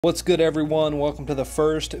What's good, everyone? Welcome to the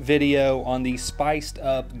first video on the Spiced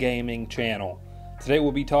Up Gaming channel. Today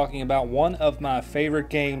we'll be talking about one of my favorite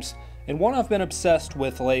games and one I've been obsessed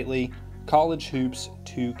with lately, College Hoops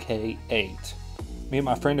 2K8. Me and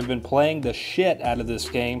my friend have been playing the shit out of this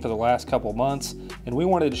game for the last couple months, and we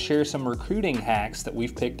wanted to share some recruiting hacks that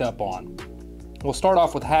we've picked up on. We'll start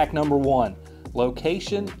off with hack number one: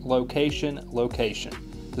 location, location, location.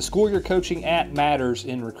 The school you're coaching at matters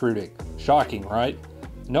in recruiting. Shocking, right?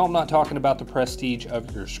 No, I'm not talking about the prestige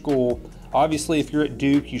of your school. Obviously, if you're at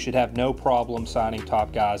Duke, you should have no problem signing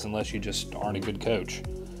top guys unless you just aren't a good coach.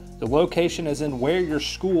 The location is in where your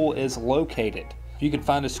school is located. If you can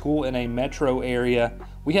find a school in a metro area,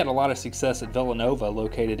 we had a lot of success at Villanova,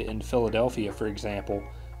 located in Philadelphia, for example.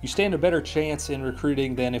 You stand a better chance in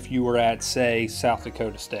recruiting than if you were at, say, South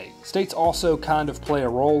Dakota State. States also kind of play a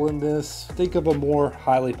role in this. Think of a more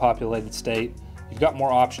highly populated state. You've got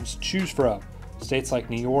more options to choose from. States like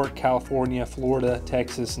New York, California, Florida,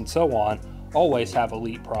 Texas, and so on always have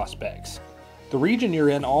elite prospects. The region you're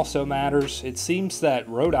in also matters. It seems that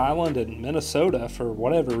Rhode Island and Minnesota, for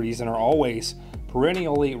whatever reason, are always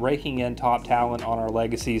perennially raking in top talent on our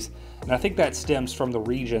legacies, and I think that stems from the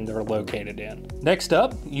region they're located in. Next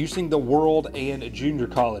up, using the world and junior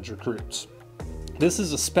college recruits. This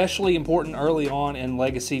is especially important early on in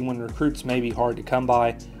legacy when recruits may be hard to come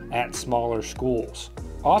by at smaller schools.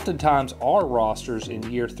 Oftentimes, our rosters in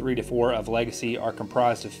year 3 to 4 of legacy are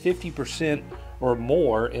comprised of 50% or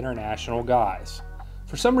more international guys.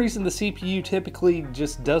 For some reason, the CPU typically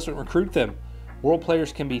just doesn't recruit them. World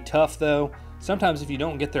players can be tough though. Sometimes if you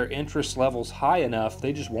don't get their interest levels high enough,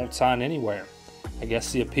 they just won't sign anywhere. I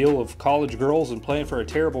guess the appeal of college girls and playing for a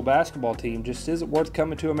terrible basketball team just isn't worth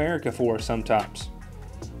coming to America for sometimes.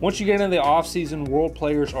 Once you get into the off-season, world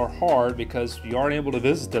players are hard because you aren't able to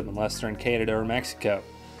visit them unless they're in Canada or Mexico.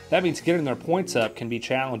 That means getting their points up can be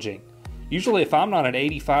challenging. Usually if I'm not at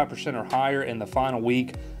 85% or higher in the final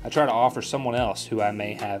week, I try to offer someone else who I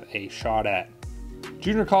may have a shot at.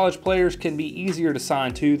 Junior college players can be easier to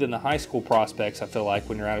sign to than the high school prospects, I feel like,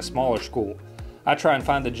 when you're at a smaller school. I try and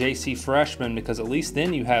find the JC freshmen because at least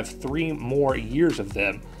then you have 3 more years of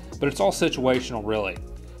them, but it's all situational really.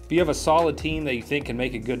 If you have a solid team that you think can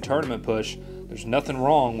make a good tournament push, there's nothing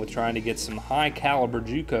wrong with trying to get some high caliber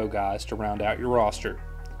JUCO guys to round out your roster.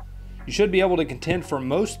 You should be able to contend for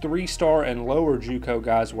most 3-star and lower JUCO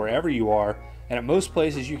guys wherever you are, and at most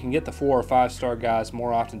places you can get the 4 or 5-star guys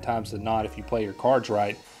more oftentimes than not if you play your cards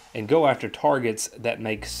right and go after targets that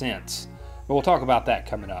make sense. But we'll talk about that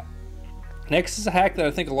coming up. Next is a hack that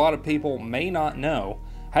I think a lot of people may not know.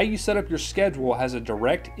 How you set up your schedule has a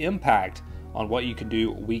direct impact on what you can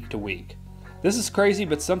do week to week. This is crazy,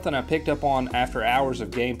 but something I picked up on after hours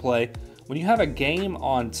of gameplay. When you have a game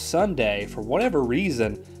on Sunday, for whatever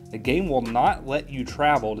reason, the game will not let you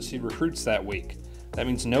travel to see recruits that week. That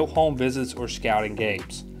means no home visits or scouting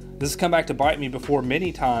games. This has come back to bite me before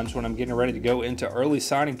many times when I'm getting ready to go into early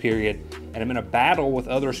signing period and I'm in a battle with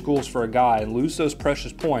other schools for a guy and lose those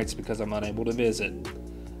precious points because I'm unable to visit.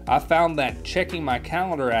 I found that checking my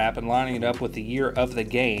calendar app and lining it up with the year of the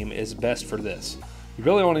game is best for this. You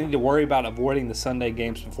really only need to worry about avoiding the Sunday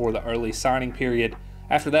games before the early signing period.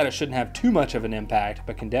 After that, it shouldn't have too much of an impact,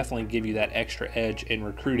 but can definitely give you that extra edge in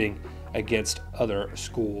recruiting against other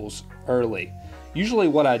schools early. Usually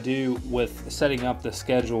what I do with setting up the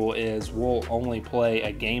schedule is we'll only play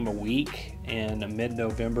a game a week in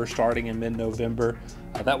mid-November, starting in mid-November.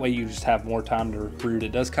 That way you just have more time to recruit.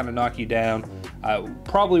 It does kind of knock you down. I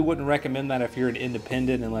probably wouldn't recommend that if you're an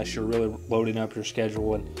independent unless you're really loading up your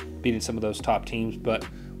schedule and beating some of those top teams. But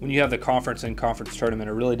when you have the conference and conference tournament,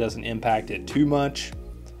 it really doesn't impact it too much.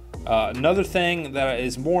 Another thing that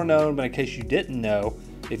is more known, but in case you didn't know,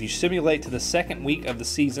 if you simulate to the second week of the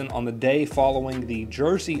season on the day following the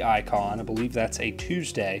jersey icon, I believe that's a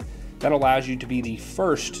Tuesday, that allows you to be the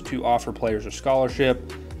first to offer players a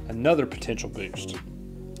scholarship, another potential boost.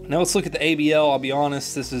 Now let's look at the ABL. I'll be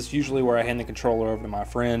honest, this is usually where I hand the controller over to my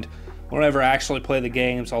friend. I don't ever actually play the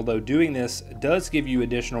games, although doing this does give you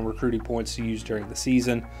additional recruiting points to use during the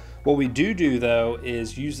season. What we do though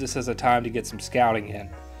is use this as a time to get some scouting in.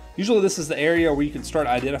 Usually this is the area where you can start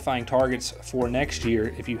identifying targets for next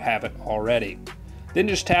year if you haven't already. Then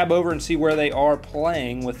just tab over and see where they are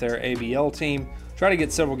playing with their ABL team. Try to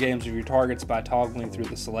get several games of your targets by toggling through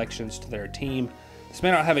the selections to their team. This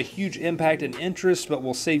may not have a huge impact and interest, but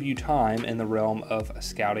will save you time in the realm of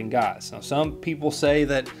scouting guys. Now, some people say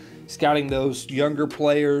that scouting those younger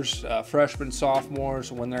players, freshmen,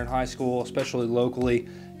 sophomores, when they're in high school, especially locally,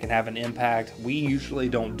 can have an impact. We usually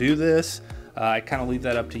don't do this. I kind of leave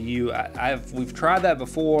that up to you. We've tried that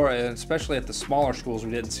before, and especially at the smaller schools,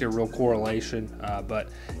 we didn't see a real correlation. But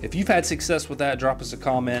if you've had success with that, drop us a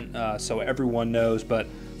comment so everyone knows. But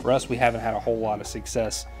for us, we haven't had a whole lot of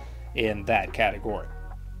success in that category.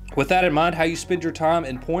 With that in mind, how you spend your time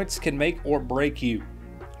and points can make or break you.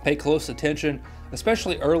 Pay close attention,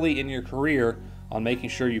 especially early in your career, on making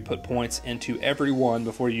sure you put points into every one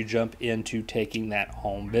before you jump into taking that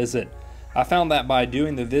home visit. I found that by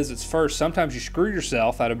doing the visits first, sometimes you screw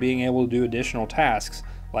yourself out of being able to do additional tasks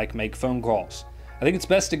like make phone calls. I think it's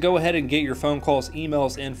best to go ahead and get your phone calls,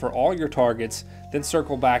 emails in for all your targets, then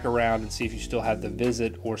circle back around and see if you still have the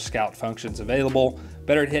visit or scout functions available.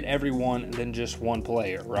 Better to hit everyone than just one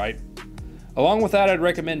player, right? Along with that, I'd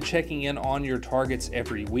recommend checking in on your targets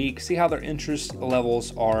every week, see how their interest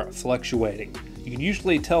levels are fluctuating. You can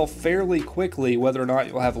usually tell fairly quickly whether or not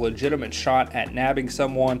you'll have a legitimate shot at nabbing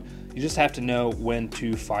someone. You just have to know when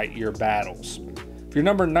to fight your battles. If you're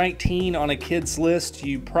number 19 on a kid's list,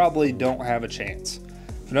 you probably don't have a chance.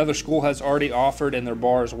 If another school has already offered and their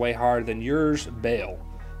bar is way higher than yours, bail.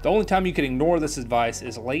 The only time you can ignore this advice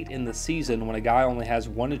is late in the season when a guy only has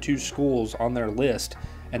 1 to 2 schools on their list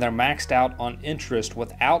and they're maxed out on interest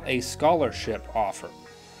without a scholarship offer.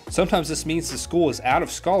 Sometimes this means the school is out of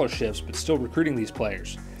scholarships but still recruiting these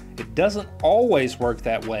players. It doesn't always work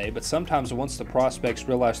that way, but sometimes once the prospects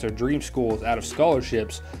realize their dream school is out of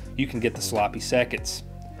scholarships, you can get the sloppy seconds.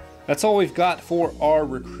 That's all we've got for our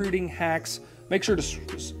recruiting hacks. Make sure to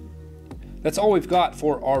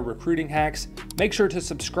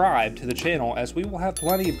subscribe to the channel, as we will have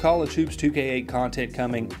plenty of College Hoops 2K8 content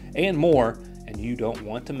coming and more, and you don't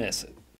want to miss it.